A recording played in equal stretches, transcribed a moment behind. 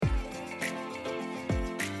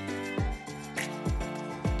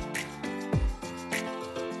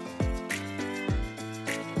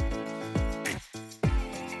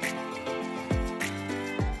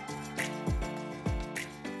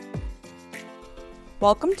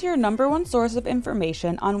Welcome to your number one source of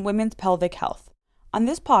information on women's pelvic health. On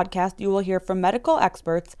this podcast, you will hear from medical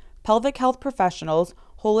experts, pelvic health professionals,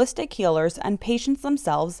 holistic healers, and patients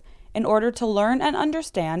themselves in order to learn and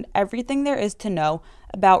understand everything there is to know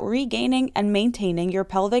about regaining and maintaining your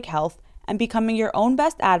pelvic health and becoming your own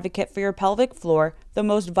best advocate for your pelvic floor, the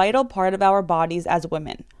most vital part of our bodies as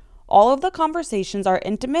women. All of the conversations are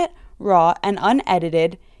intimate, raw, and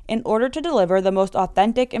unedited in order to deliver the most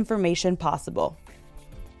authentic information possible.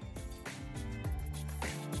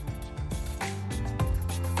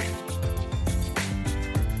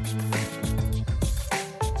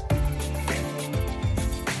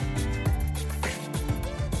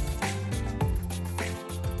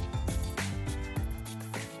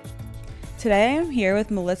 Today I am here with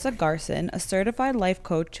Melissa Garson, a certified life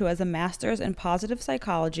coach who has a master's in positive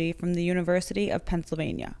psychology from the University of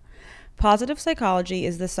Pennsylvania. Positive psychology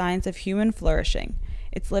is the science of human flourishing.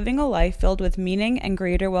 It's living a life filled with meaning and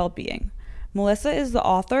greater well-being. Melissa is the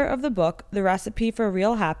author of the book, The Recipe for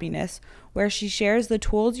Real Happiness, where she shares the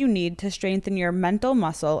tools you need to strengthen your mental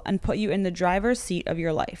muscle and put you in the driver's seat of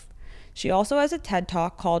your life. She also has a TED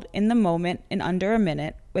Talk called In the Moment in Under a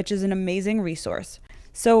Minute, which is an amazing resource.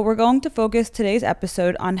 So we're going to focus today's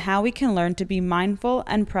episode on how we can learn to be mindful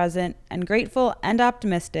and present and grateful and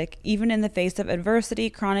optimistic, even in the face of adversity,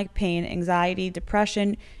 chronic pain, anxiety,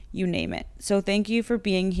 depression, you name it. So thank you for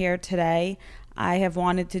being here today. I have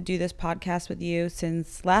wanted to do this podcast with you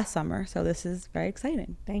since last summer, so this is very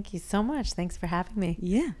exciting. Thank you so much. Thanks for having me.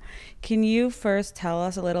 Yeah. Can you first tell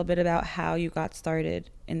us a little bit about how you got started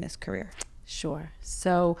in this career? Sure.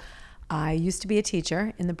 So I used to be a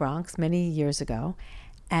teacher in the Bronx many years ago,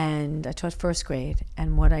 and I taught first grade.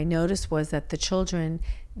 And what I noticed was that the children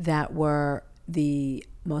that were the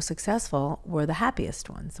most successful were the happiest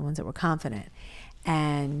ones, the ones that were confident.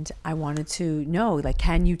 And I wanted to know, like,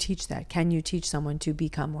 can you teach that? Can you teach someone to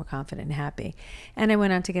become more confident and happy? And I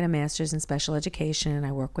went on to get a master's in special education, and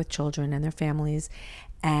I work with children and their families.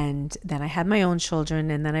 And then I had my own children,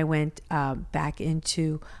 and then I went back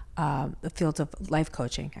into the field of life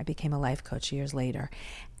coaching. I became a life coach years later.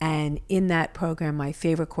 And in that program, my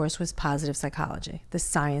favorite course was positive psychology, the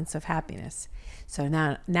science of happiness. So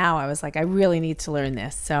now I was like, I really need to learn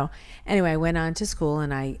this. So anyway, I went on to school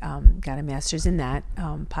and I got a master's in that,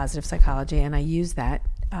 positive psychology. And I use that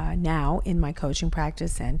now in my coaching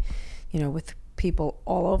practice and, with people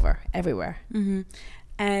all over, everywhere. Mm-hmm.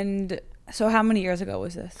 And so how many years ago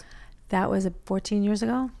was this? That was 14 years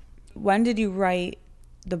ago. When did you write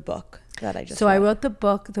the book that I just So read? I wrote the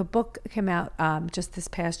book. The book came out just this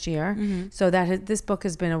past year. Mm-hmm. So this book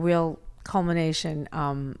has been a real culmination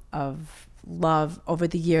of love over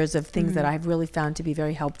the years of things that I've really found to be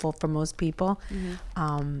very helpful for most people.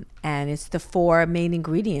 Mm-hmm. And it's the 4 main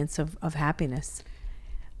ingredients of happiness.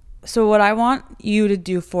 So what I want you to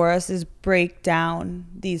do for us is break down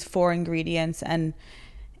these 4 ingredients and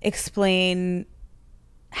explain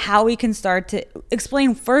how we can start to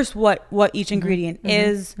explain first what each ingredient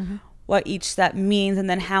is, what each step means, and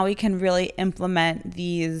then how we can really implement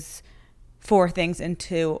these 4 things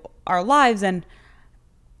into our lives. And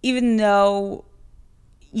even though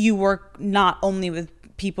you work not only with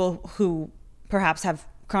people who perhaps have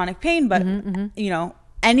chronic pain, but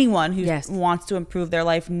anyone who wants to improve their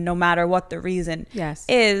life, no matter what the reason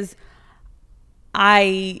is,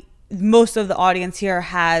 most of the audience here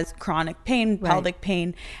has chronic pain, pelvic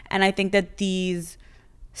pain, and I think that these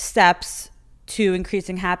steps to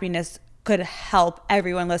increasing happiness could help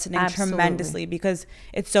everyone listening tremendously, because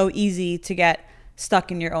it's so easy to get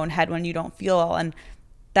stuck in your own head when you don't feel well. And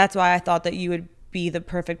that's why I thought that you would be the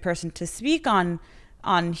perfect person to speak on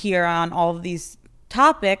here on all of these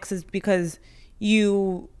topics, is because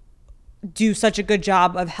you do such a good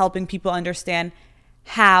job of helping people understand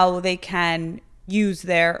how they can use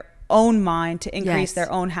their own mind to increase their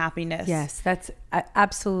own happiness. Yes, that's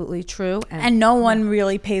absolutely true. And no one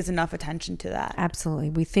really pays enough attention to that. Absolutely.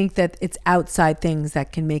 We think that it's outside things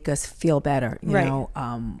that can make us feel better, you know.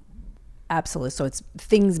 Absolutely. So it's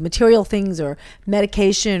things, material things, or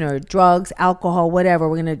medication or drugs, alcohol, whatever.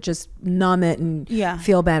 We're going to just numb it and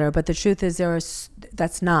feel better. But the truth is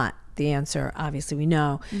that's not the answer. Obviously, we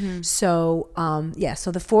know. Mm-hmm. So,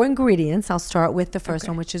 so the 4 ingredients, I'll start with the first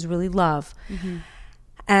one, which is really love. Mm-hmm.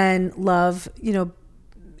 And love,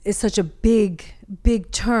 is such a big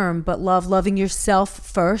term, but loving yourself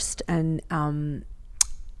first and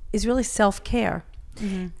is really self-care.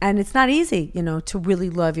 Mm-hmm. And it's not easy, to really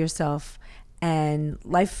love yourself. And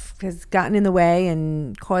life has gotten in the way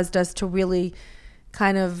and caused us to really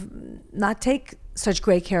kind of not take such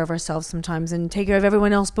great care of ourselves sometimes and take care of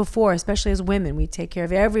everyone else before, especially as women. We take care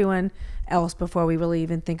of everyone else before we really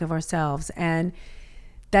even think of ourselves. And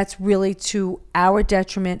that's really to our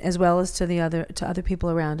detriment as well as to other people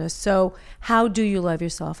around us. So how do you love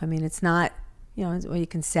yourself? I mean, it's not, well, you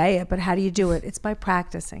can say it, but how do you do it? It's by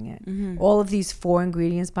practicing it. All of these 4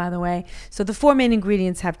 ingredients, by the way. So the 4 main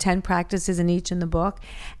ingredients have 10 practices in each in the book,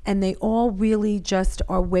 and they all really just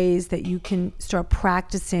are ways that you can start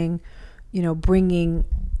practicing, bringing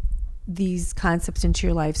these concepts into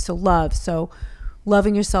your life. So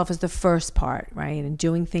loving yourself is the first part, right? And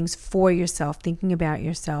doing things for yourself, thinking about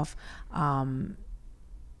yourself,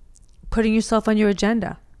 putting yourself on your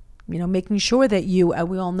agenda, making sure that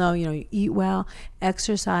we all know, you eat well,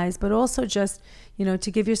 exercise, but also just,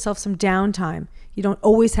 to give yourself some downtime. You don't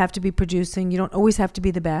always have to be producing. You don't always have to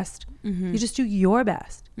be the best. You just do your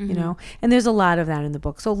best, and there's a lot of that in the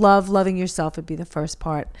book. So loving yourself would be the first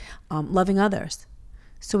part. Loving others.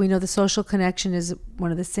 So we know the social connection is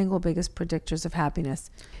one of the single biggest predictors of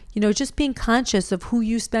happiness. Just being conscious of who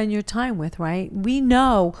you spend your time with, right? We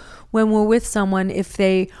know when we're with someone if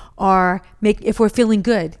we're feeling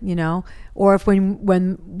good, or if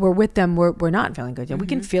when we're with them, we're not feeling good. We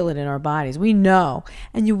can feel it in our bodies. We know.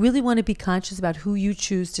 And you really want to be conscious about who you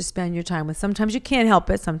choose to spend your time with. Sometimes you can't help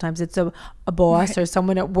it. Sometimes it's a boss or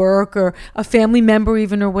someone at work or a family member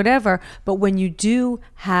even or whatever. But when you do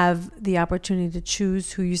have the opportunity to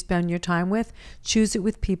choose who you spend your time with, choose it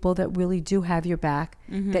with people that really do have your back,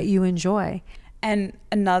 that you enjoy. And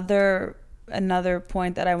another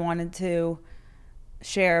point that I wanted to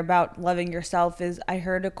share about loving yourself is I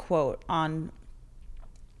heard a quote on,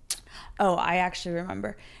 I actually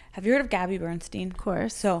remember. Have you heard of Gabby Bernstein? Of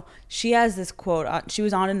course. So she has this quote. She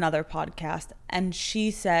was on another podcast, and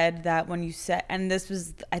she said that when you say, and this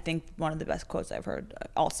was, I think, one of the best quotes I've heard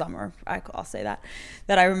all summer. I'll say that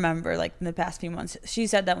I remember, like, in the past few months. She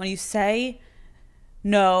said that when you say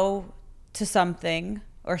no to something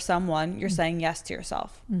or someone, you're saying yes to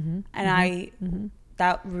yourself. And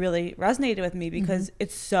that really resonated with me because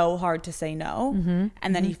it's so hard to say no,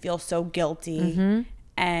 and then you feel so guilty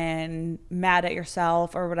and mad at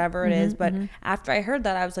yourself or whatever it is. But after I heard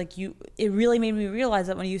that, I was like, it really made me realize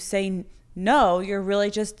that when you say no, you're really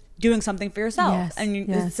just doing something for yourself.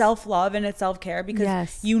 It's self-love and it's self-care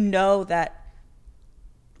because you know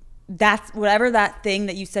that's whatever that thing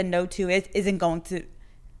that you said no to isn't going to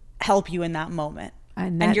help you in that moment.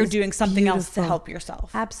 And you're doing something else to help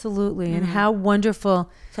yourself. Absolutely. And how wonderful.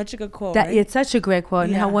 Such a good quote, right? It's such a great quote.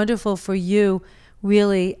 And how wonderful for you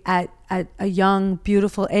really at a young,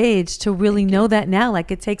 beautiful age to really know that now. Like,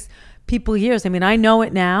 it takes people years. I mean, I know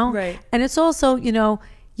it now. Right. And it's also,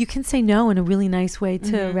 you can say no in a really nice way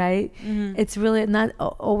too, right? It's really not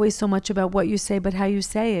always so much about what you say, but how you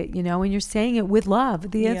say it, and you're saying it with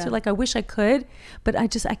love. The answer, like, I wish I could, but I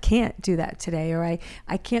can't do that today, or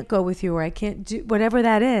I can't go with you, or I can't do whatever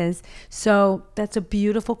that is. So that's a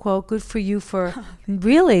beautiful quote. Good for you for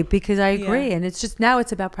really, because I agree. And it's just, now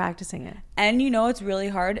it's about practicing it. And it's really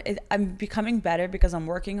hard. I'm becoming better because I'm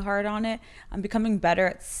working hard on it. I'm becoming better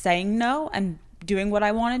at saying no and doing what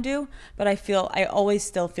I want to do, but I always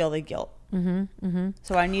still feel the guilt.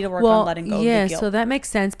 So I need to work on letting go of the guilt. So that makes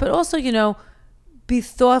sense. But also, be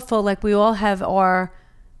thoughtful. Like, we all have our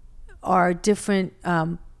different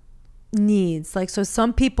needs. Like, so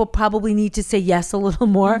some people probably need to say yes a little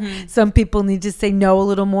more. Some people need to say no a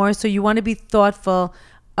little more. So you want to be thoughtful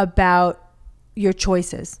about your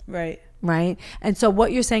choices. Right. And so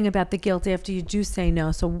what you're saying about the guilt after you do say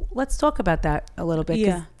no. So let's talk about that a little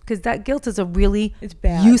bit. Because that guilt is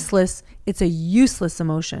it's a useless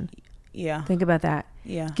emotion. Yeah. Think about that.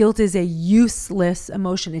 Yeah. Guilt is a useless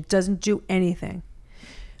emotion. It doesn't do anything.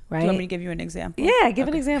 Right? Do you want me to give you an example? Yeah, give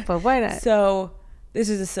an example. Why not? So this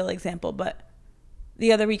is a silly example, but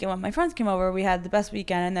the other weekend when my friends came over, we had the best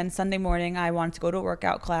weekend. And then Sunday morning, I wanted to go to a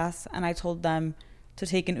workout class, and I told them to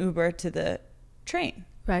take an Uber to the train.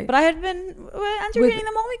 Right. But I had been entertaining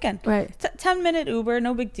them all weekend. Right. 10-minute Uber,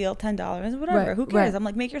 no big deal, $10, whatever. Right. Who cares? Right. I'm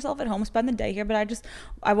like, make yourself at home, spend the day here. But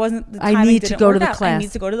I wasn't. The I timing need to didn't go work to the out. class. I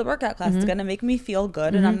need to go to the workout class. It's gonna make me feel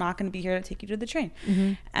good, and I'm not gonna be here to take you to the train.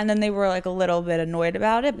 And then they were like a little bit annoyed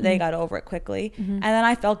about it, but they got over it quickly. And then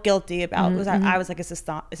I felt guilty about it. I was like, is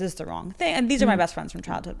this the wrong thing? And these are my best friends from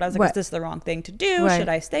childhood. But I was like, is this the wrong thing to do? Should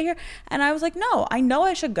I stay here? And I was like, no, I know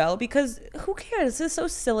I should go because who cares? This is so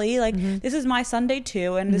silly. Like, this is my Sunday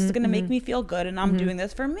too, and this is gonna make me feel good, and I'm doing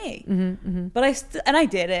this for me. But I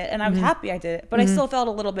did it, and I was happy I did it, but I still felt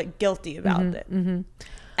a little bit guilty about it.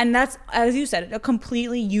 And that's, as you said, a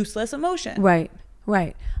completely useless emotion. Right.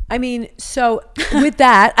 I mean, so with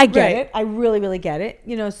that, I get it. I really, really get it.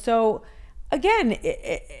 So again,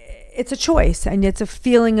 it's a choice, and it's a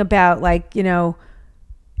feeling about, like,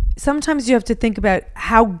 sometimes you have to think about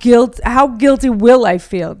how guilty will I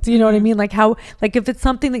feel? Do you know what I mean? Like if it's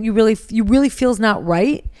something that you really feel is not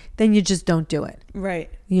right, then you just don't do it. Right.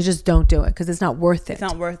 You just don't do it because it's not worth it. It's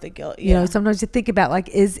not worth the guilt. Yeah. You know, sometimes you think about like,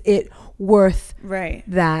 is it worth right.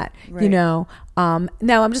 that? Right. You know,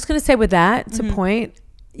 now I'm just going to say with that to point,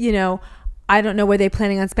 you know, I don't know, were they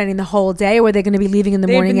planning on spending the whole day or were they going to be leaving in the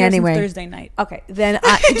morning anyway? Since Thursday night. Okay, then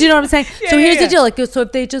do you know what I'm saying? So here's the deal. Like, so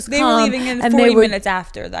if they just they were leaving in 40 minutes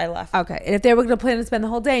after I left. Okay, and if they were going to plan to spend the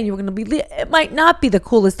whole day and you were going to be, it might not be the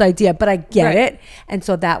coolest idea, but I get it. And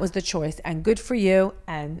so that was the choice, and good for you.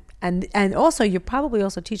 And also, you're probably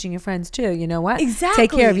also teaching your friends too. You know what? Exactly.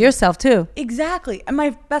 Take care of yourself too. Exactly. And my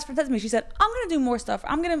best friend said to me, she said, "I'm going to do more stuff.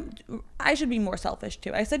 I should be more selfish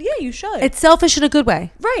too." I said, "Yeah, you should." It's selfish in a good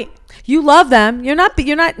way. Right. You love them. You're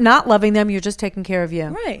not loving them. You're just taking care of you.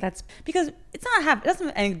 Right. That's because it doesn't have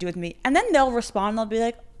anything to do with me. And then they'll respond. They'll be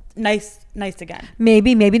like, nice again.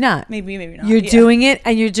 Maybe not. Maybe not. You're doing it,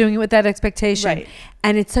 and you're doing it with that expectation. Right.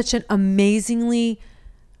 And it's such an amazingly...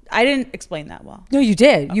 I didn't explain that well. No, you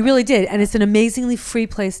did. Okay. You really did. And it's an amazingly free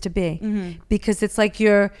place to be because it's like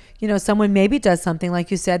someone maybe does something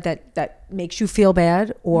like you said that makes you feel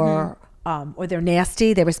bad or they're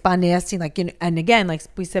nasty. They respond nasty. Like, and again, like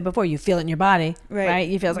we said before, you feel it in your body, right?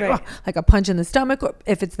 You feel like a punch in the stomach, or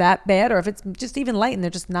if it's that bad, or if it's just even light and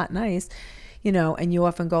they're just not nice, and you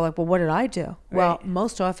often go like, well, what did I do? Right. Well,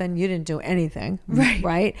 most often you didn't do anything.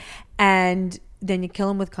 Right. And then you kill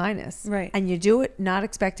them with kindness. Right. And you do it not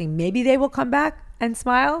expecting. Maybe they will come back and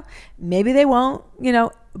smile. Maybe they won't,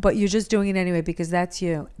 but you're just doing it anyway because that's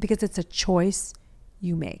you. Because it's a choice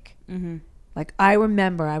you make. Mm-hmm. Like I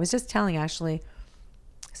remember, I was just telling actually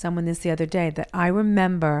someone this the other day that I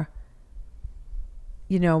remember,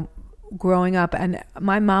 growing up, and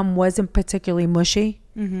my mom wasn't particularly mushy.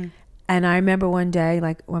 Mm-hmm. And I remember one day,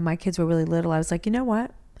 like when my kids were really little, I was like, you know what?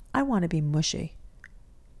 I want to be mushy.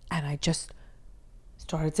 And I just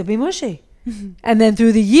started to be mushy. Mm-hmm. And then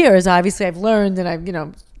through the years, obviously I've learned and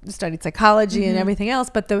I've, studied psychology and everything else.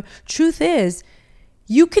 But the truth is,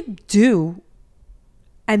 you could do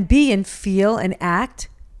and be and feel and act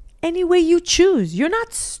any way you choose. You're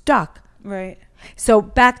not stuck. Right. So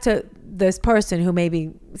back to this person who may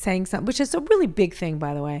be saying something, which is a really big thing,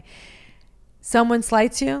 by the way. Someone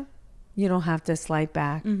slights you, you don't have to slight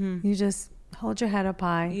back. Mm-hmm. You just hold your head up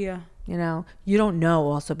high. Yeah. You don't know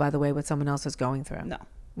also, by the way, what someone else is going through. No.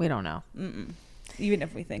 We don't know. Mm-mm. Even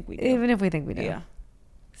if we think we do. Yeah.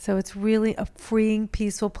 So it's really a freeing,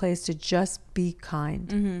 peaceful place to just be kind.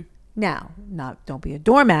 Mm-hmm. Now, don't be a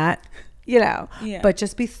doormat, but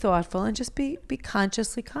just be thoughtful and just be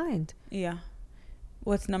consciously kind. Yeah.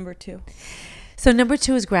 What's number 2? So number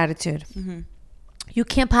 2 is gratitude. Mm-hmm. You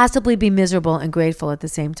can't possibly be miserable and grateful at the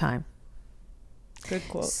same time. Good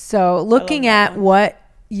quote. So looking at what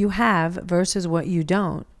you have versus what you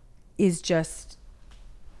don't is just,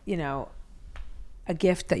 a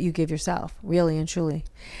gift that you give yourself, really and truly.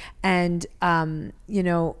 And,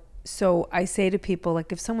 so I say to people,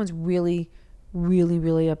 like if someone's really, really,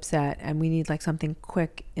 really upset and we need like something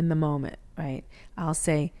quick in the moment, right? I'll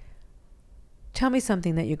say, tell me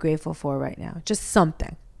something that you're grateful for right now. Just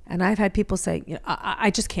something. And I've had people say,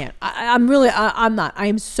 I just can't. I'm not. I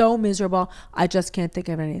am so miserable. I just can't think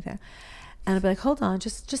of anything. And I'll be like, hold on,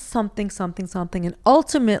 just something. And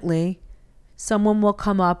ultimately, someone will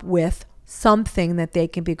come up with something that they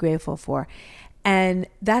can be grateful for. And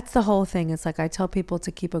that's the whole thing. It's like I tell people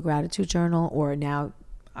to keep a gratitude journal or now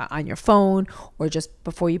on your phone or just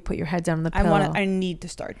before you put your head down on the pillow. I need to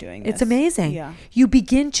start doing this. It's amazing. Yeah. You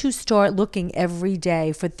begin to start looking every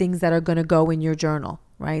day for things that are going to go in your journal,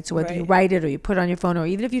 right? So whether you write it or you put it on your phone or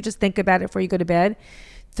even if you just think about it before you go to bed,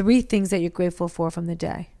 3 things that you're grateful for from the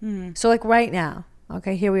day. Mm-hmm. So like right now,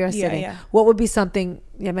 okay, here we are sitting. Yeah. What would be something,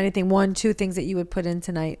 you have anything, 1, 2 things that you would put in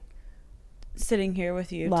tonight? Sitting here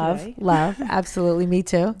with you today. Love, absolutely, me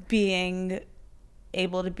too. Being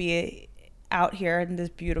able to be out here in this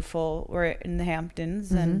beautiful, we're in the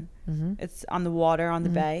Hamptons and it's on the water, on the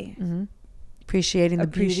bay. Mm-hmm. Appreciating the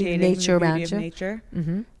beauty of nature around you. Nature.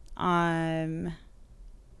 Mm-hmm.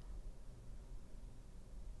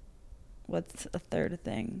 What's a third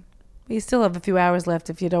thing? You still have a few hours left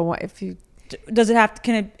if you don't want, does it have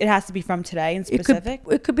to, it has to be from today in specific?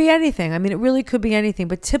 It could be anything. I mean, it really could be anything,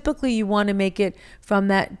 but typically you want to make it from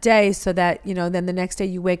that day so that, then the next day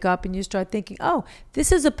you wake up and you start thinking, oh,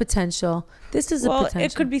 this is a potential. Well,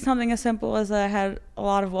 it could be something as simple as I had a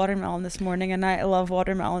lot of watermelon this morning and I love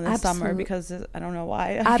watermelon this summer because I don't know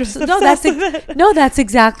why. Absolutely. No, that's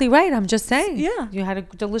exactly right. I'm just saying. Yeah. You had a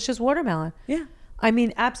delicious watermelon. Yeah. I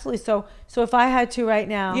mean, absolutely. So if I had to right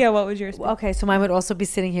now. Yeah, what was yours? Okay, so mine would also be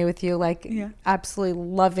sitting here with you, like absolutely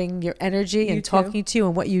loving your energy and talking to you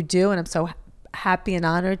and what you do. And I'm so happy and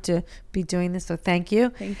honored to be doing this. So thank you.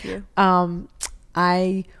 Thank you.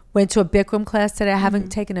 I went to a Bikram class today. I haven't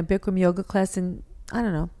taken a Bikram yoga class in, I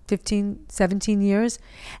don't know, 15, 17 years.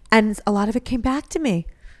 And a lot of it came back to me.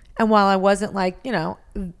 And while I wasn't like,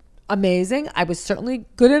 amazing, I was certainly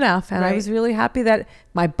good enough. And I was really happy that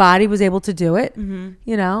my body was able to do it, And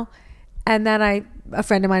then a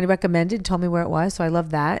friend of mine recommended and told me where it was. So I love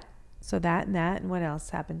that. So that. And what else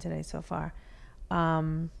happened today so far?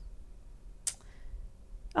 I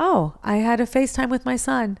had a FaceTime with my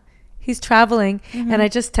son. He's traveling, and I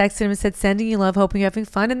just texted him and said, sending you love, hoping you're having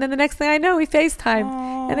fun. And then the next thing I know, we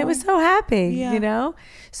FaceTimed, and it was so happy,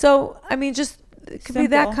 So, I mean, just it could be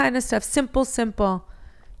that kind of stuff. Simple,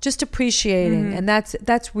 just appreciating. And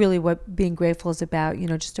that's really what being grateful is about,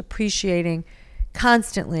 just appreciating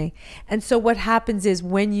constantly. And so what happens is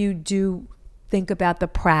when you do think about the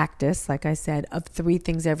practice, like I said, of 3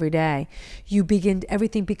 things every day,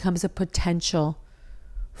 everything becomes a potential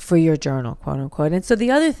for your journal, quote unquote. And so the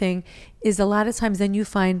other thing is a lot of times then you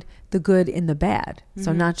find the good in the bad.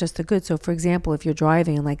 So not just the good. So for example, if you're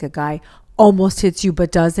driving and like a guy almost hits you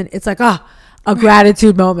but doesn't, it's like, a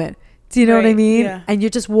gratitude moment. Do you know what I mean? Yeah. And you're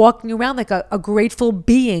just walking around like a grateful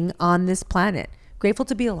being on this planet, grateful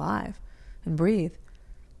to be alive and breathe.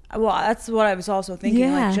 Well, that's what I was also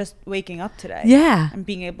thinking, like just waking up today. Yeah. And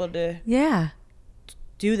being able to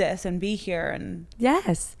do this and be here. And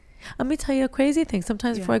yes. Let me tell you a crazy thing.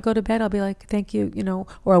 Sometimes before I go to bed, I'll be like, thank you,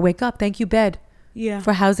 or I wake up, thank you, bed,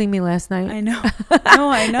 for housing me last night. I know.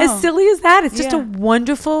 No, I know. As silly as that. It's just a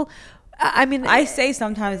wonderful, I mean. I say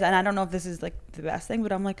sometimes, and I don't know if this is like the best thing,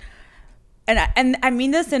 but I'm like, and I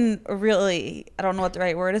mean this in really, I don't know what the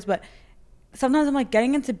right word is, but sometimes I'm like,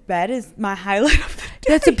 getting into bed is my highlight of the day.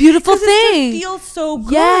 That's a beautiful thing. It feels so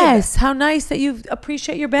good. Yes. How nice that you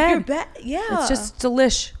appreciate your bed. Your bed, It's just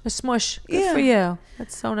delish, a smush. Good for you.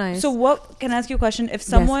 That's so nice. So can I ask you a question? If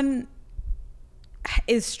someone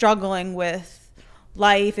is struggling with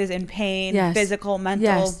life, is in pain, physical,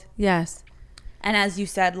 mental. Yes. And as you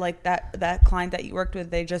said, like that client that you worked with,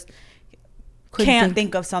 they just can't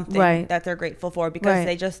think of something that they're grateful for because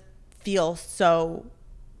they just feel so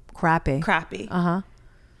crappy.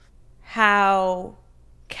 How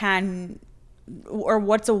can, or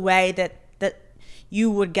what's a way that you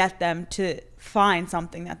would get them to find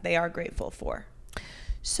something that they are grateful for?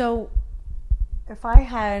 So if I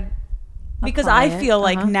had because client, I feel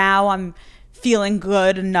like now I'm feeling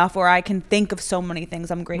good enough where I can think of so many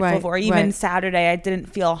things I'm grateful for. Even Saturday, I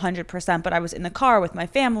didn't feel 100%, but I was in the car with my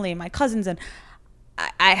family and my cousins, and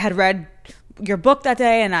I had read your book that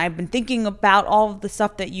day, and I've been thinking about all of the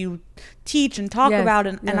stuff that you teach and talk about,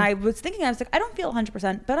 and I was thinking, I was like, I don't feel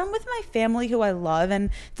 100%, but I'm with my family who I love,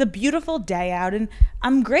 and it's a beautiful day out, and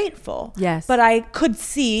I'm grateful. Yes. But I could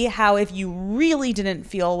see how if you really didn't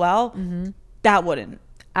feel well, that wouldn't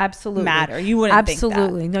matter. You wouldn't think that.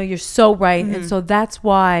 Absolutely. No, you're so right. And so that's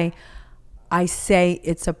why I say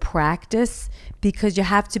it's a practice, because you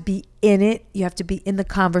have to be in it. You have to be in the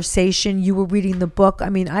conversation. You were reading the book. I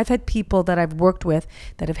mean, I've had people that I've worked with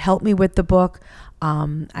that have helped me with the book.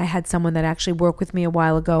 I had someone that actually worked with me a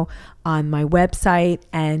while ago on my website.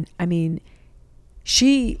 And I mean,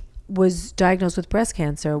 she was diagnosed with breast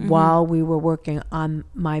cancer while we were working on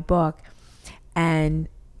my book. And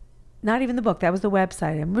not even the book, that was the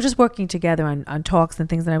website. And we're just working together on talks and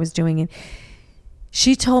things that I was doing. And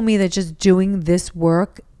she told me that just doing this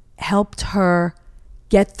work helped her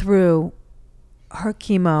get through her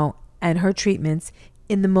chemo and her treatments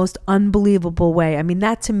in the most unbelievable way. I mean,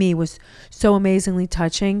 that to me was so amazingly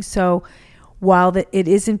touching. So while it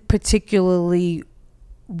isn't particularly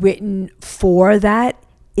written for that,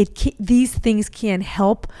 these things can't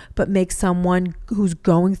help but make someone who's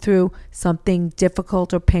going through something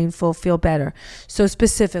difficult or painful feel better. So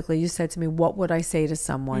specifically, you said to me, what would I say to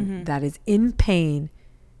someone that is in pain?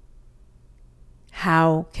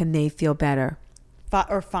 How can they feel better?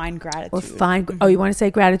 Or find gratitude. Oh, you want to say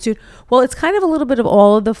gratitude? Well, it's kind of a little bit of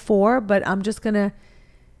all of the 4, but I'm just going to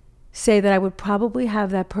say that I would probably have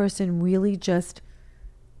that person really just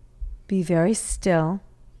be very still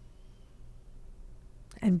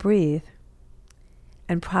and breathe.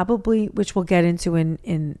 And probably, which we'll get into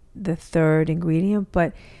in the 3rd ingredient,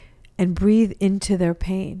 and breathe into their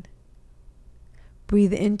pain.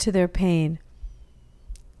 Breathe into their pain.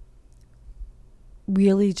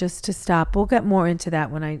 Really just to stop. We'll get more into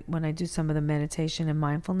that when I do some of the meditation and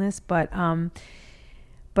mindfulness, but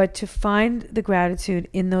to find the gratitude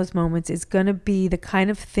in those moments is going to be the kind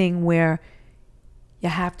of thing where You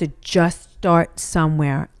have to just start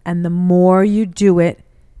somewhere. And the more you do it,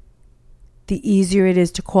 the easier it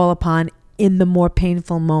is to call upon in the more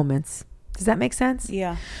painful moments. Does that make sense?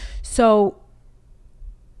 Yeah. So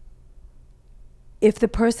if the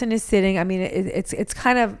person is sitting, I mean, it's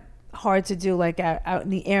kind of hard to do like out in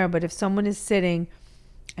the air, but if someone is sitting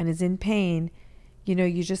and is in pain,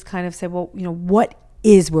 you just kind of say, well, what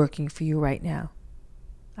is working for you right now?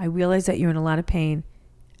 I realize that you're in a lot of pain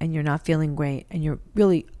and you're not feeling great and you're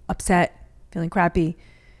really upset, feeling crappy.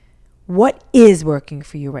 What is working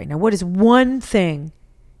for you right now? What is one thing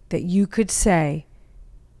that you could say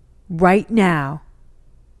right now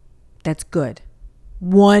that's good?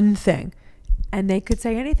 One thing. And they could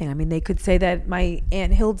say anything. I mean, they could say that my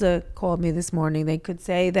Aunt Hilda called me this morning. They could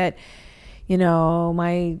say that,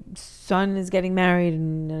 my son is getting married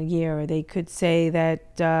in a year. Or they could say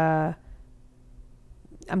that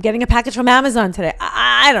I'm getting a package from Amazon today.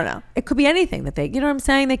 I don't know. It could be anything that you know what I'm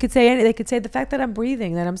saying? They could say they could say the fact that I'm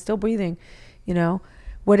breathing, that I'm still breathing,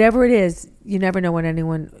 whatever it is. You never know what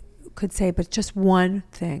anyone could say, but just one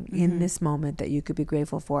thing in this moment that you could be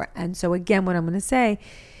grateful for. And so again, what I'm going to say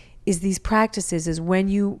is these practices is when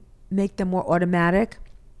you make them more automatic,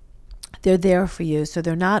 they're there for you. So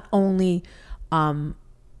they're not only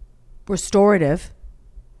restorative,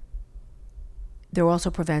 they're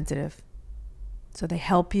also preventative. So they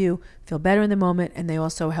help you feel better in the moment, and they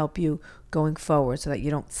also help you going forward so that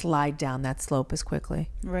you don't slide down that slope as quickly.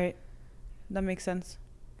 Right. That makes sense.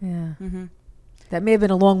 Yeah. Mm-hmm. That may have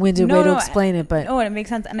been a long-winded way to explain it, but... No, it makes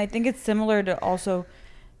sense. And I think it's similar to also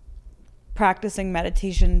practicing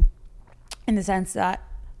meditation in the sense that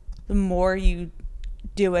the more you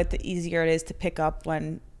do it, the easier it is to pick up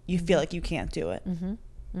when you feel like you can't do it. Mm-hmm.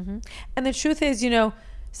 Mm-hmm. And the truth is,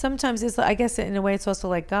 sometimes it's, I guess in a way it's also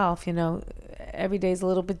like golf, every day is a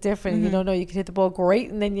little bit different. Mm-hmm. You don't know, you can hit the ball great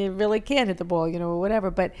and then you really can't hit the ball, or whatever.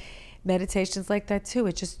 But meditation's like that too.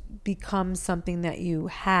 It just becomes something that you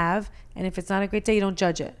have. And if it's not a great day, you don't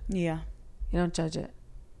judge it. Yeah. You don't judge it.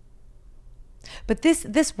 But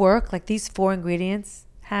this work, like these 4 ingredients,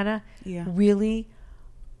 Hannah, really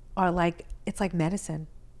are like, it's like medicine.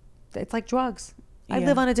 It's like drugs. I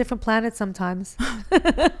live on a different planet sometimes.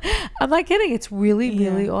 I'm not kidding. It's really,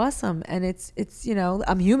 really awesome. And it's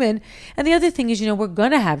I'm human. And the other thing is, we're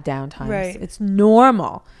going to have downtimes. Right. It's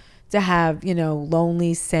normal to have,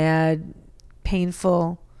 lonely, sad,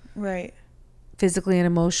 painful. Right. Physically and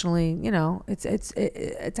emotionally, it's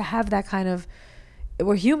to have that kind of,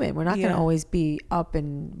 we're human. We're not going to always be up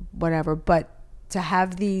and whatever, but to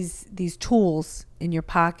have these tools in your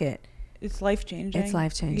pocket. It's life-changing. It's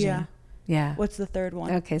life-changing. Yeah. Yeah. What's the third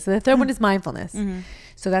one? Okay, so the third one is mindfulness. Mm-hmm.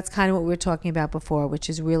 So that's kind of what we were talking about before, which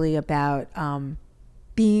is really about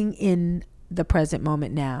being in the present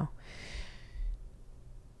moment now,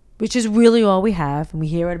 which is really all we have. And we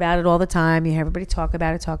hear about it all the time. You hear everybody talk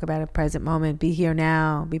about it, present moment, be here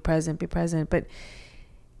now, be present. But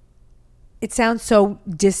it sounds so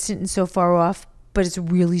distant and so far off, but it's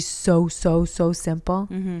really so simple.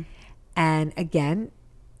 Mm-hmm. And again,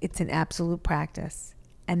 it's an absolute practice.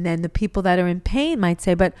 And then the people that are in pain might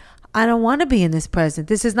say, but I don't want to be in this present.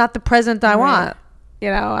 This is not the present I want.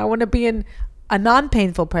 I want to be in a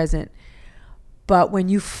non-painful present. But when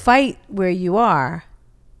you fight where you are,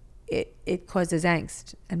 it causes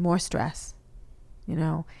angst and more stress,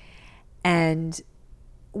 And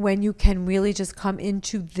when you can really just come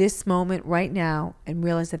into this moment right now and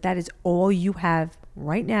realize that is all you have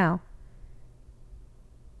right now,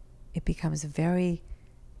 it becomes very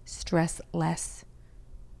stress-less,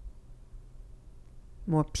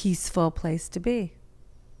 more peaceful place to be.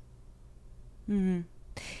 Mm-hmm.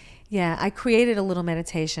 Yeah, I created a little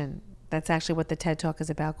meditation. That's actually what the TED Talk is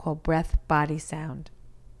about, called Breath, Body, Sound.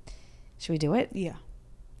 Should we do it? Yeah.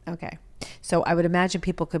 Okay. So I would imagine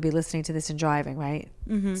people could be listening to this and driving, right?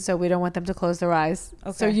 Mm-hmm. So we don't want them to close their eyes.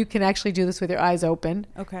 Okay. So you can actually do this with your eyes open.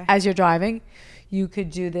 Okay. As you're driving. You could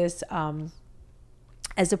do this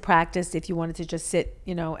as a practice if you wanted to just sit,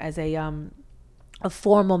 as a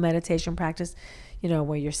formal meditation practice,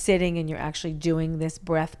 where you're sitting and you're actually doing this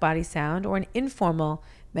breath, body, sound, or an informal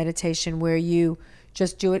meditation where you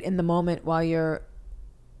just do it in the moment while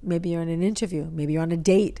maybe you're in an interview, maybe you're on a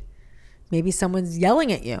date, maybe someone's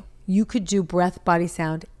yelling at you. You could do breath, body,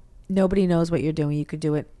 sound. Nobody knows what you're doing. You could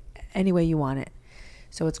do it any way you want it.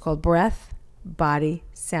 So it's called breath, body,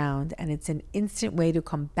 sound, and it's an instant way to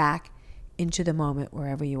come back into the moment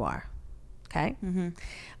wherever you are. Okay? Mm-hmm.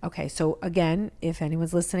 Okay, so again, if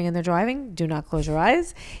anyone's listening and they're driving, do not close your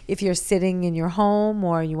eyes. If you're sitting in your home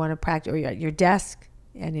or you want to practice, or you're at your desk,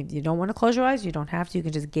 and if you don't want to close your eyes, you don't have to. You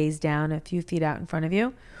can just gaze down a few feet out in front of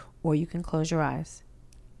you, or you can close your eyes.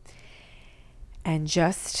 And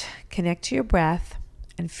just connect to your breath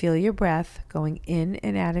and feel your breath going in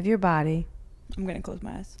and out of your body. I'm going to close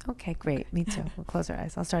my eyes. Okay, great. Me too. We'll close our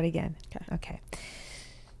eyes. I'll start again. Okay.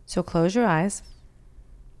 So close your eyes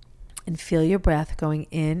and feel your breath going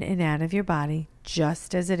in and out of your body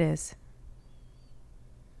just as it is.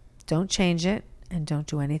 Don't change it and don't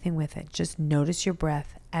do anything with it. Just notice your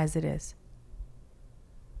breath as it is.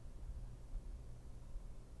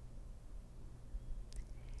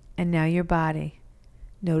 And now your body.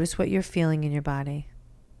 Notice what you're feeling in your body.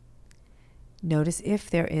 Notice if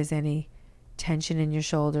there is any tension in your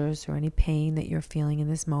shoulders or any pain that you're feeling in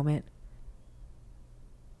this moment.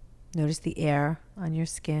 Notice the air on your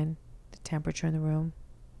skin, the temperature in the room.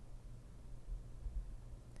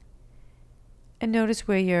 And notice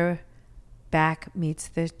where your back meets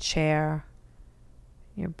the chair,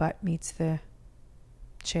 your butt meets the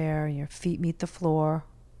chair, your feet meet the floor.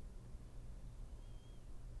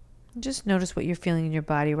 Just notice what you're feeling in your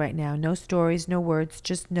body right now. No stories, no words.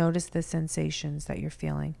 Just notice the sensations that you're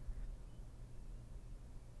feeling.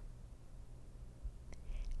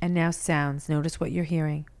 And now sounds. Notice what you're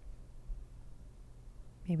hearing.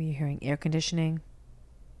 Maybe you're hearing air conditioning,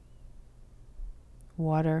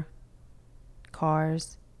 water,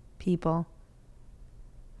 cars, people,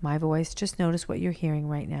 my voice. Just notice what you're hearing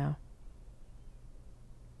right now.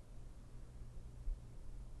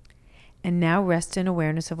 And now rest in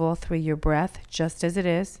awareness of all three. Your breath, just as it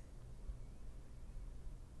is.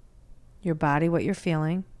 Your body, what you're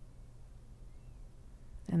feeling.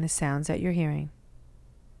 And the sounds that you're hearing.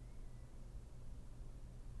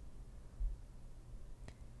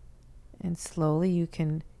 And slowly you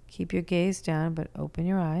can keep your gaze down, but open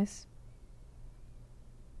your eyes.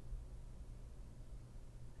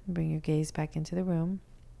 And bring your gaze back into the room.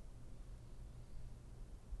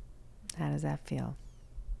 How does that feel?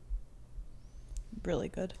 Really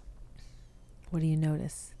good. What do you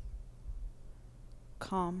notice?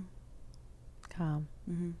 Calm. Calm.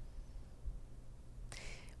 Mm-hmm.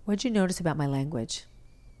 What did you notice about my language?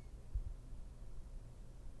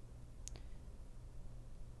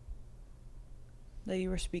 That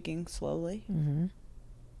you were speaking slowly. Mm-hmm.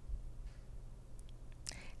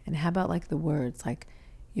 And how about like the words, like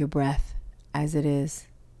your breath as it is?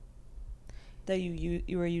 That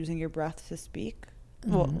you were using your breath to speak.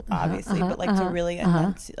 Mm-hmm. Well, obviously, but like to really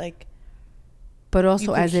like. But also you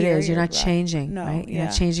could as it hear is, you're your not breath. changing, No, right? You're yeah.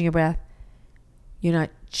 not changing your breath. You're not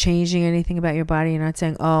changing anything about your body. You're not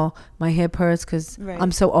saying, oh, my hip hurts because Right.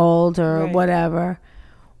 I'm so old or Right. whatever.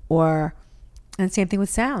 And same thing with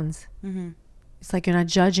sounds. Mm-hmm. It's like you're not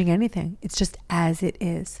judging anything. It's just as it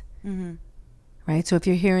is. Mm-hmm. Right? So if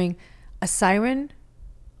you're hearing a siren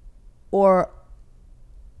or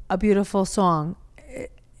a beautiful song,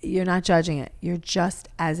 you're not judging it. You're just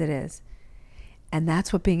as it is. And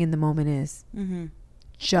that's what being in the moment is. Mm-hmm.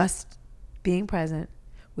 Just being present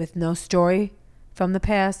with no story from the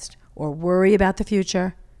past or worry about the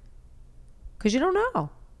future. Because you don't know.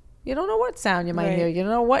 You don't know what sound you might Right. hear. You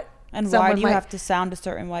don't know what. And why do you have to sound a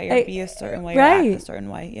certain way or be a certain way or act a certain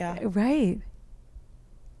way? Yeah. Right.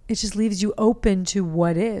 It just leaves you open to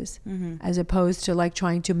what is, as opposed to like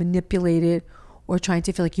trying to manipulate it or trying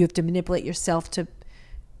to feel like you have to manipulate yourself to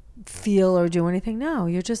feel or do anything. No,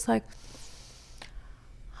 you're just like,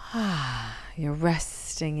 you're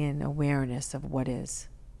resting in awareness of what is.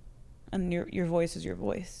 And your voice is your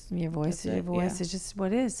voice. Your voice is just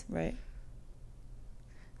what is. Right.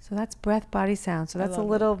 So that's breath, body, sound. So that's a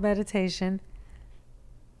little meditation.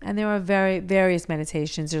 And there are various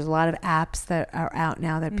meditations. There's a lot of apps that are out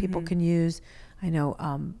now that people can use. I know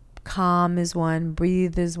Calm is one,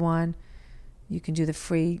 Breathe is one. You can do the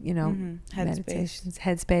free, meditations,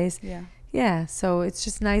 Headspace. Yeah. Yeah, so it's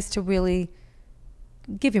just nice to really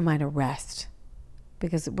give your mind a rest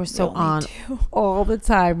because we're so on all the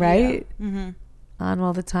time, right? Yeah. Mm-hmm. On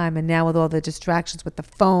all the time. And now with all the distractions with the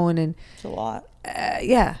phone and... It's a lot.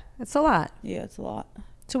 Yeah, it's a lot. Yeah, it's a lot.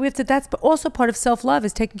 So we have to, that's also part of self-love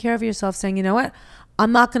is taking care of yourself, saying, you know what?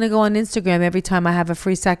 I'm not going to go on Instagram every time I have a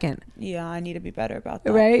free second. Yeah, I need to be better about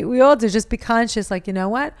that. Right? We all do. Just be conscious, like, you know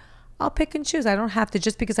what? I'll pick and choose. I don't have to,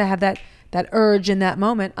 just because I have that urge in that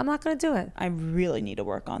moment, I'm not going to do it. I really need to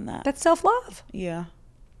work on that. That's self-love. Yeah.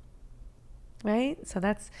 Right? So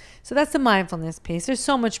that's the mindfulness piece. There's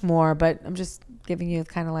so much more, but I'm just giving you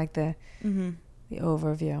kind of like the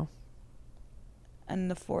overview. And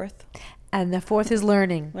the fourth? And the fourth is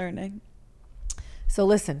learning. Learning. So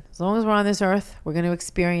listen, as long as we're on this earth, we're going to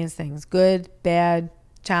experience things. Good, bad,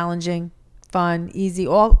 challenging, fun, easy,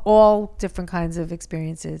 all different kinds of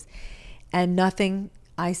experiences. And nothing,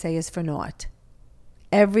 I say, is for naught.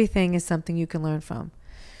 Everything is something you can learn from.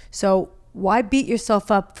 So why beat yourself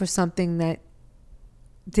up for something that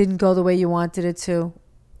didn't go the way you wanted it to,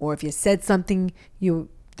 or if you said something you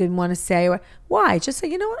didn't want to say, or why? Just say,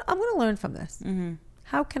 you know what? I'm going to learn from this. Mm-hmm.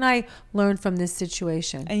 How can I learn from this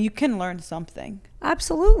situation? And you can learn something.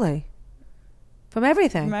 Absolutely. From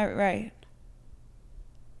everything. Right.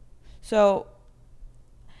 So,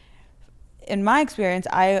 in my experience,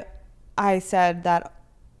 I said that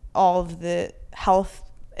all of the health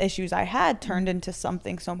issues I had turned into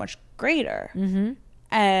something so much greater. Mm-hmm.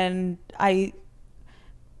 And I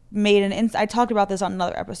talked about this on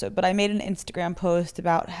another episode, but I made an Instagram post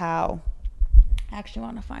about how, I actually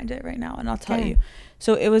want to find it right now and I'll tell you.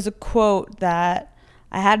 So it was a quote that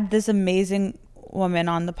I had this amazing woman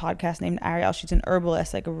on the podcast named Ariel. She's an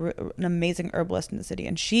herbalist, like an amazing herbalist in the city.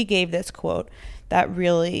 And she gave this quote that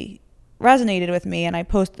really resonated with me. And I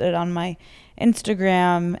posted it on my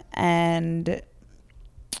Instagram, and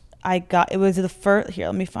it was the first, here,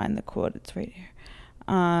 let me find the quote. It's right here.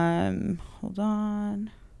 Hold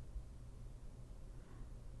on.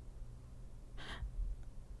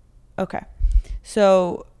 Okay.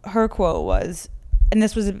 So her quote was, and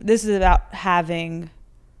this is about having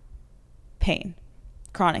pain,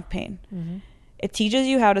 chronic pain. Mm-hmm. It teaches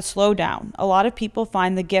you how to slow down. A lot of people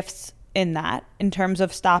find the gifts in that, in terms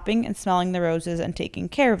of stopping and smelling the roses and taking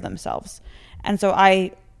care of themselves. And so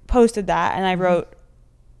I posted that, and I wrote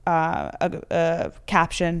a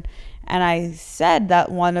caption, and I said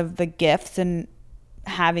that one of the gifts in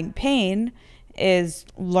having pain is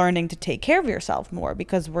learning to take care of yourself more,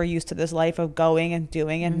 because we're used to this life of going and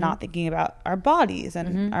doing and not thinking about our bodies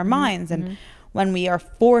and our minds. And when we are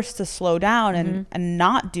forced to slow down and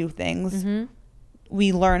not do things,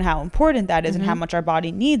 we learn how important that is and how much our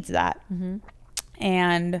body needs that.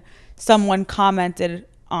 And someone commented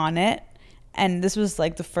on it, and this was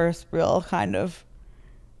like the first real kind of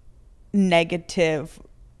negative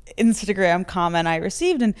Instagram comment I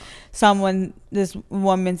received. And this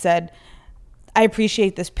woman said, I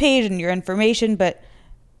appreciate this page and your information, but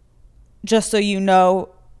just so you know,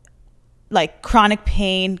 like, chronic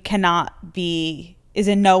pain is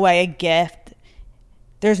in no way a gift.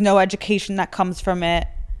 There's no education that comes from it.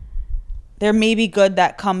 There may be good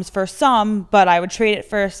that comes for some, but I would trade it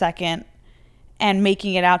for a second, and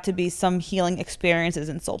making it out to be some healing experience is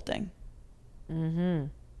insulting.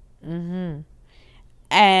 And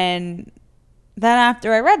then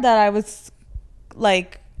after I read that, I was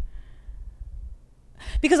like,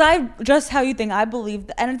 because how you think, I believe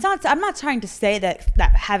that, and I'm not trying to say that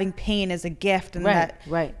having pain is a gift and that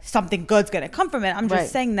something good's going to come from it. I'm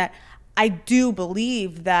just saying that I do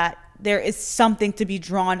believe that there is something to be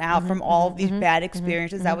drawn out from all of these bad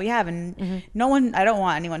experiences that we have. And I don't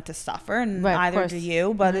want anyone to suffer, and neither do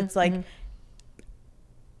you, but it's like,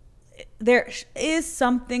 there is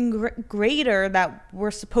something greater that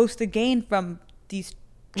we're supposed to gain from these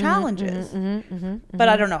challenges. But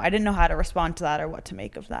I don't know. I didn't know how to respond to that or what to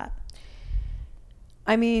make of that.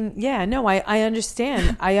 I mean, yeah, no, I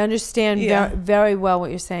understand. I understand very, very well what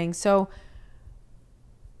you're saying. So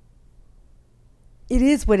it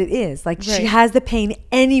is what it is. Like, she has the pain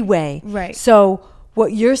anyway. Right. So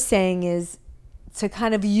what you're saying is to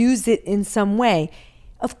kind of use it in some way.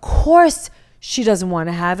 Of course she doesn't want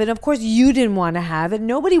to have it. Of course you didn't want to have it.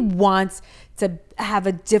 Nobody wants to have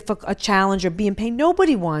a challenge or be in pain.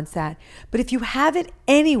 Nobody wants that. But if you have it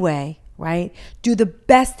anyway, right, do the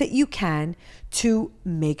best that you can to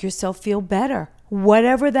make yourself feel better.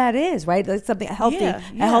 Whatever that is, right? Like something healthy, a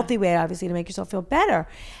healthy way, obviously, to make yourself feel better.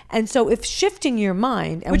 And so if shifting your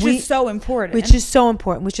mind, which is so important,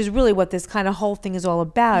 which is really what this kind of whole thing is all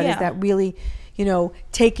about, is that really,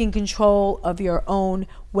 taking control of your own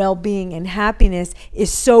well-being and happiness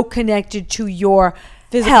is so connected to your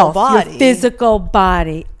physical body. Your physical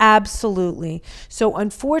body. Absolutely. So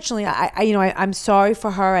unfortunately, I'm sorry for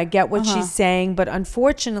her. I get what she's saying, but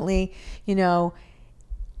unfortunately,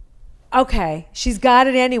 okay, she's got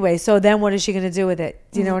it anyway, so then what is she going to do with it?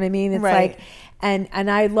 Do you know what I mean? It's like, and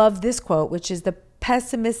I love this quote, which is, the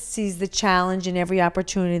pessimist sees the challenge in every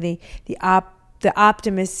opportunity. The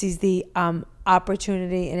optimist sees the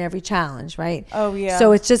opportunity in every challenge, right? Oh, yeah.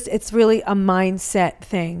 So it's really a mindset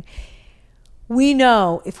thing. We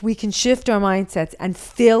know if we can shift our mindsets and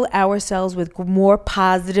fill ourselves with more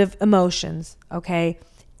positive emotions, okay,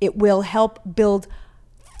 it will help build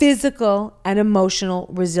physical and emotional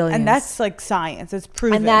resilience. And that's like science. It's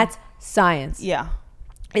proven. And that's science. Yeah.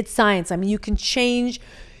 It's science. I mean, you can change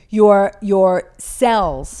your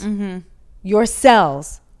cells, your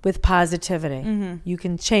cells with positivity. You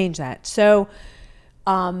can change that. So,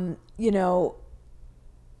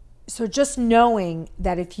 So just knowing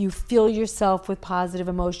that if you fill yourself with positive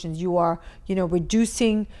emotions, you are,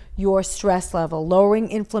 reducing your stress level, lowering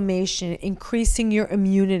inflammation, increasing your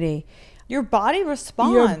immunity. Your body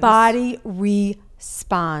responds. Your body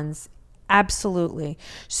responds. Absolutely.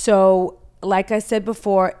 So, like I said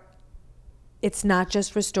before, it's not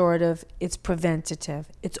just restorative, it's preventative.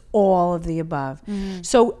 It's all of the above.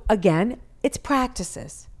 So again, it's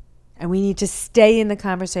practices. And we need to stay in the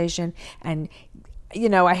conversation. And,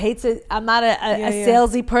 I hate to, I'm not a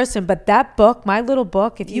salesy person, but that book, my little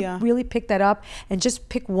book, if you really pick that up and just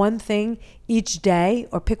pick one thing each day,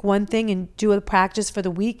 or pick one thing and do a practice for the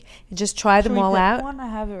week and just try them all out. One? I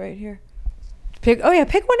have it right here. Pick one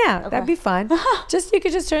out. Okay. That'd be fun. You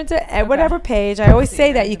could just turn to whatever page. I always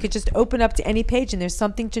say that you could just open up to any page and there's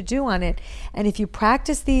something to do on it. And if you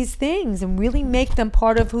practice these things and really make them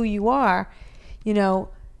part of who you are,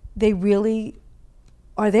 they really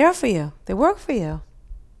are there for you. They work for you.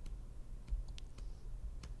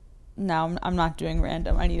 No, I'm not doing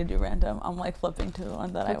random. I need to do random. I'm like flipping to the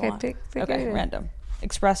one that I want. Pick random.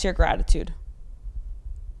 Express your gratitude.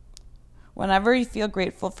 Whenever you feel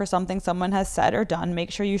grateful for something someone has said or done,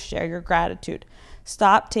 make sure you share your gratitude.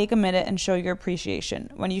 Stop, take a minute, and show your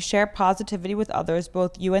appreciation. When you share positivity with others,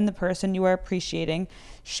 both you and the person you are appreciating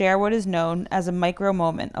share what is known as a micro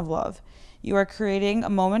moment of love. You are creating a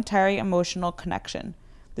momentary emotional connection.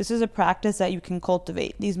 This is a practice that you can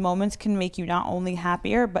cultivate. These moments can make you not only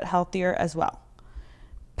happier, but healthier as well.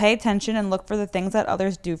 Pay attention and look for the things that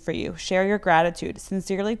others do for you. Share your gratitude.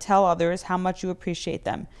 Sincerely tell others how much you appreciate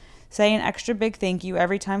them. Say an extra big thank you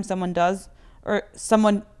every time someone says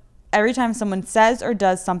or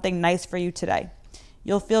does something nice for you today.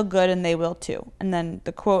 You'll feel good and they will too. And then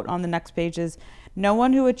the quote on the next page is, "No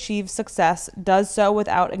one who achieves success does so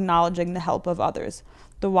without acknowledging the help of others.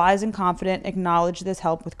 The wise and confident acknowledge this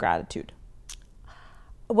help with gratitude."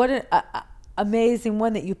 What an amazing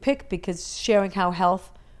one that you picked, because sharing how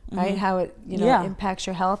health, right, how it impacts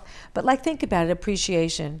your health. But think about it,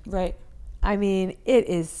 appreciation. Right. I mean, it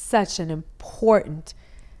is such an important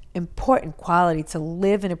quality to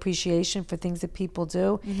live in appreciation for things that people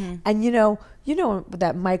do. And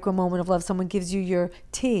that micro moment of love, someone gives you your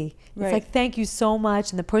tea. It's Right. like, thank you so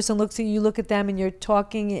much. And the person looks at you, you look at them, and you're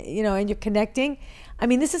talking, and you're connecting. I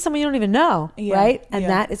mean, this is someone you don't even know, right? And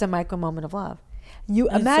that is a micro moment of love. You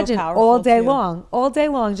and imagine so all day too.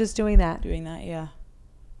 long, just doing that. Doing that, yeah.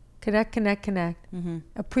 Connect.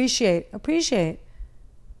 Appreciate.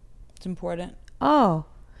 It's important. Oh,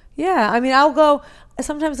 yeah. I mean,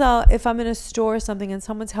 sometimes if I'm in a store or something and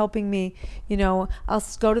someone's helping me, I'll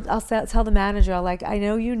tell the manager, I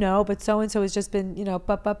know, but so-and-so has just been,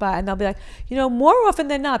 and they'll be like, more often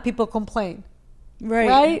than not, people complain.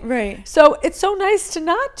 Right. So it's so nice to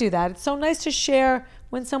not do that. It's so nice to share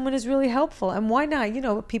when someone is really helpful. And why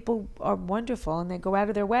not? People are wonderful and they go out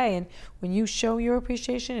of their way. And when you show your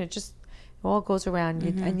appreciation, it all goes around.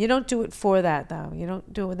 And you don't do it for that, though. You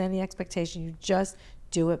don't do it with any expectation. You just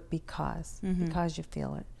do it because you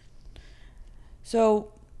feel it.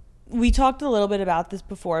 So we talked a little bit about this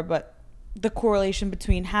before, but the correlation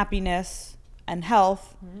between happiness and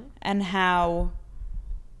health and how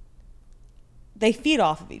they feed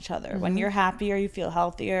off of each other. When you're happier, you feel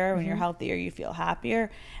healthier. When you're healthier, you feel happier.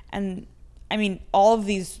 And I mean, all of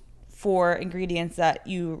these 4 ingredients that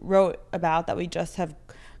you wrote about that we just have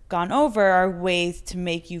gone over are ways to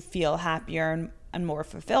make you feel happier and more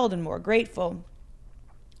fulfilled and more grateful.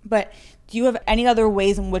 But do you have any other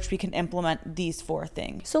ways in which we can implement these 4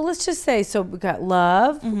 things? So let's just say, we got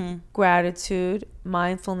love, gratitude,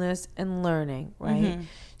 mindfulness, and learning, right?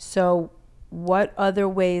 So what other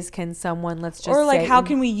ways can someone, how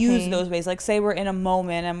can we use those ways? Say we're in a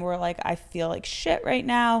moment and we're like, I feel like shit right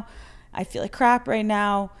now. I feel like crap right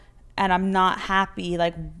now. And I'm not happy.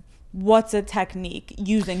 What's a technique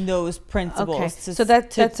using those principles? Okay. So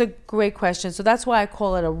that's a great question. So that's why I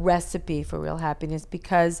call it a recipe for real happiness,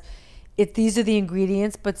 because these are the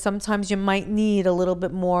ingredients, but sometimes you might need a little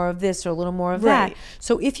bit more of this or a little more of that.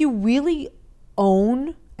 So if you really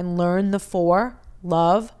own and learn the 4,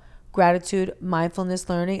 love, gratitude, mindfulness,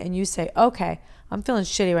 learning, and you say, okay, I'm feeling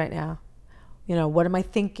shitty right now. What am I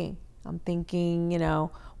thinking? I'm thinking,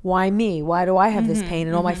 why me? Why do I have this pain?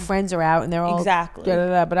 And all my friends are out and they're all exactly,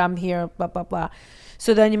 but I'm here, blah, blah, blah.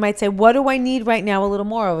 So then you might say, what do I need right now a little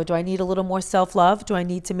more of? Do I need a little more self-love? Do I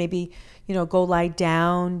need to maybe, go lie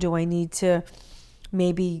down? Do I need to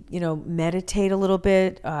maybe, meditate a little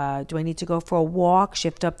bit? Do I need to go for a walk,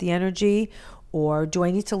 shift up the energy? Or do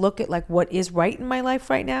I need to look at what is right in my life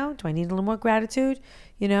right now? Do I need a little more gratitude?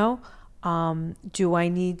 Do I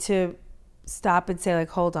need to stop and say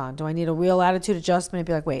hold on? Do I need a real attitude adjustment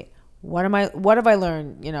and be wait, What have I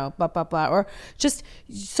learned? Blah, blah, blah. Or just,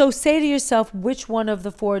 so say to yourself, which one of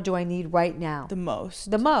the 4 do I need right now? The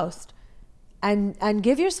most. The most. And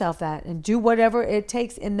give yourself that and do whatever it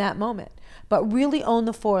takes in that moment. But really own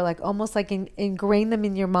the 4, like almost like ingrain them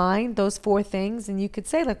in your mind, those 4 things. And you could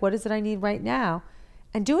say, like, what is it I need right now?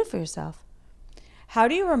 And do it for yourself. How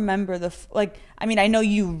do you remember I know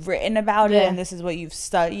you've written about it and this is what you've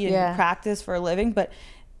studied and practiced for a living, but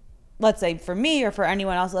let's say for me or for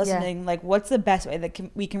anyone else listening, like what's the best way that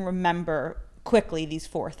we can remember quickly these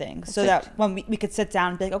 4 things so that when we could sit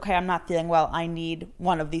down and be like, okay, I'm not feeling well, I need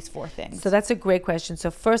one of these 4 things. So that's a great question.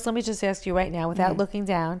 So first, let me just ask you right now, without looking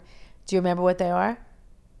down, do you remember what they are?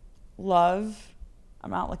 Love. I'm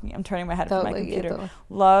not looking. I'm turning my head from my computer.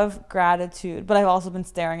 Love, gratitude. But I've also been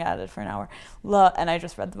staring at it for an hour. Love, and I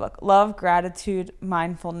just read the book. Love, gratitude,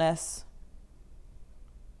 mindfulness.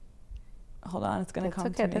 Hold on, it's going to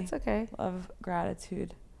come to me. That's okay. Love,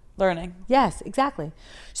 gratitude, learning. Yes, exactly.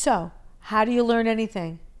 So how do you learn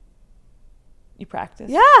anything? You practice.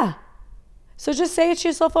 Yeah. So just say it to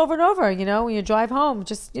yourself over and over, when you drive home,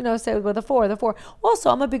 just, say with the 4.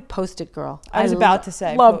 Also, I'm a big Post-it girl. I was about to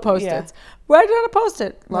say. Love Post-its. Write down a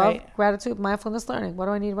Post-it. Love, right. Gratitude, mindfulness, learning. What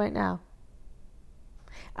do I need right now?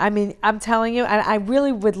 I mean, I'm telling you, and I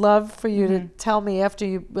really would love for you to tell me after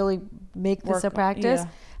you really make this a practice. Yeah.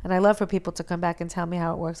 And I love for people to come back and tell me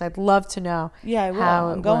how it works. I'd love to know I will. how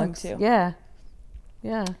I'm going to. Yeah.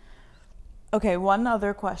 Yeah. Okay, one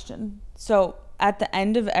other question. So at the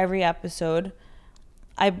end of every episode,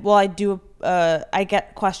 I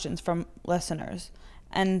get questions from listeners.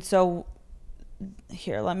 And so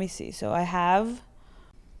here, let me see. So I have,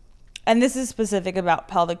 and this is specific about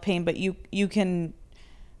pelvic pain, but you can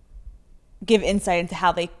give insight into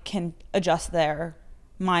how they can adjust their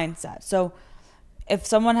mindset. So if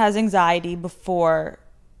someone has anxiety before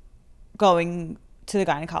going to the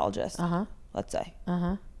gynecologist, let's say,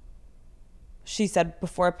 she said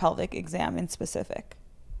before a pelvic exam in specific,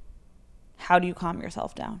 how do you calm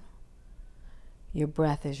yourself down? Your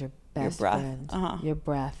breath is your best friend. Your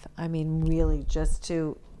breath. I mean, really, just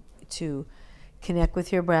to connect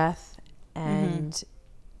with your breath and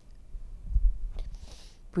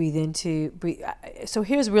breathe. So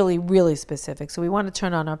here's really, really specific. So we want to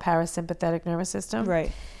turn on our parasympathetic nervous system.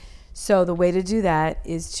 Right. So the way to do that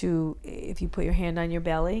is if you put your hand on your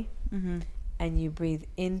belly and you breathe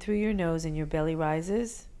in through your nose and your belly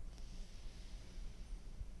rises,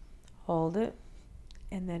 hold it,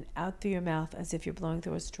 and then out through your mouth as if you're blowing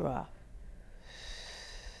through a straw.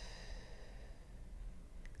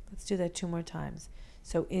 Let's do that 2 more times.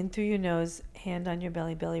 So in through your nose, hand on your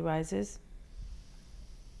belly, belly rises.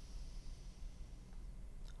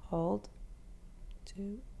 Hold.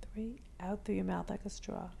 2, 3. Out through your mouth like a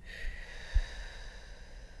straw.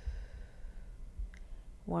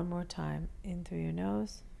 1 more time. In through your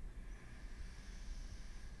nose.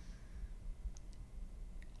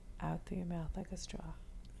 Out through your mouth like a straw.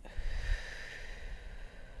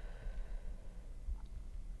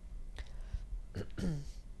 It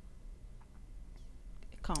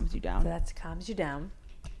calms you down. That calms you down.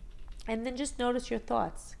 And then just notice your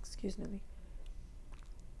thoughts. Excuse me.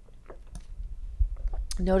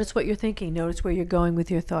 Notice what you're thinking. Notice where you're going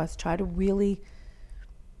with your thoughts. Try to really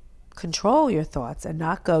control your thoughts and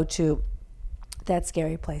not go to that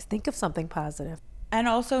scary place. Think of something positive. And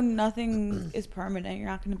also, nothing is permanent. You're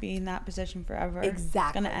not going to be in that position forever. Exactly.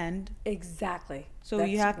 It's going to end. Exactly. So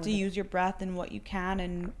you have to use your breath and what you can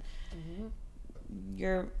and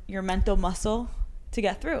your mental muscle to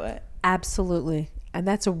get through it. Absolutely. And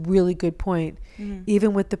that's a really good point.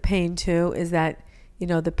 Even with the pain, too, is that,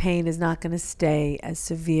 the pain is not going to stay as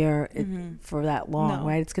severe for that long,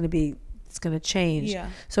 right? It's going to change. Yeah.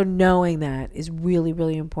 So knowing that is really,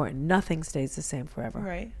 really important. Nothing stays the same forever.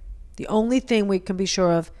 Right. The only thing we can be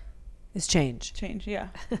sure of is change. Change, yeah.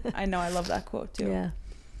 I know. I love that quote, too. Yeah.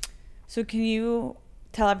 So can you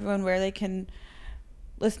tell everyone where they can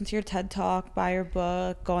listen to your TED Talk, buy your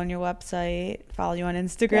book, go on your website, follow you on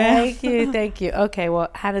Instagram? Thank you. Okay, well,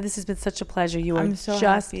 Hannah, this has been such a pleasure. I'm so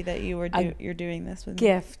happy that you're doing this with me.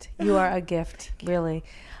 Gift. You are a gift, really.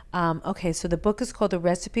 Okay, so the book is called The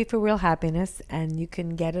Recipe for Real Happiness, and you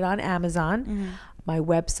can get it on Amazon. My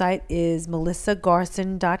website is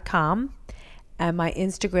melissagarson.com, and my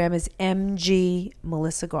Instagram is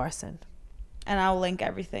mgmelissagarson. And I'll link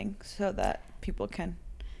everything so that people can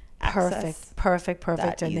access. Perfect.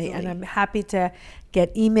 And I'm happy to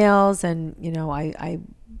get emails, and I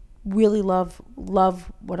really love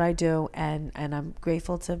what I do, and I'm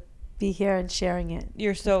grateful to be here and sharing it.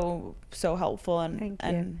 You're so helpful, and Thank you.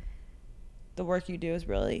 And the work you do is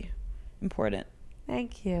really important.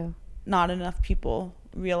 Thank you. Not enough people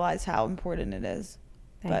realize how important it is.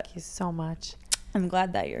 Thank you so much. I'm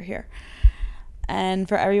glad that you're here. And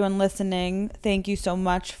for everyone listening, thank you so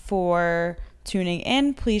much for tuning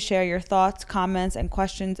in. Please share your thoughts, comments, and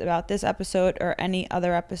questions about this episode or any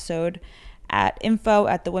other episode at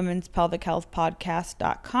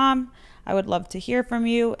info@thewomenspelvichealthpodcast.com. I would love to hear from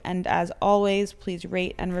you. And as always, please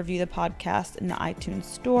rate and review the podcast in the iTunes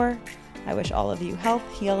store. I wish all of you health,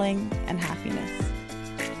 healing, and happiness.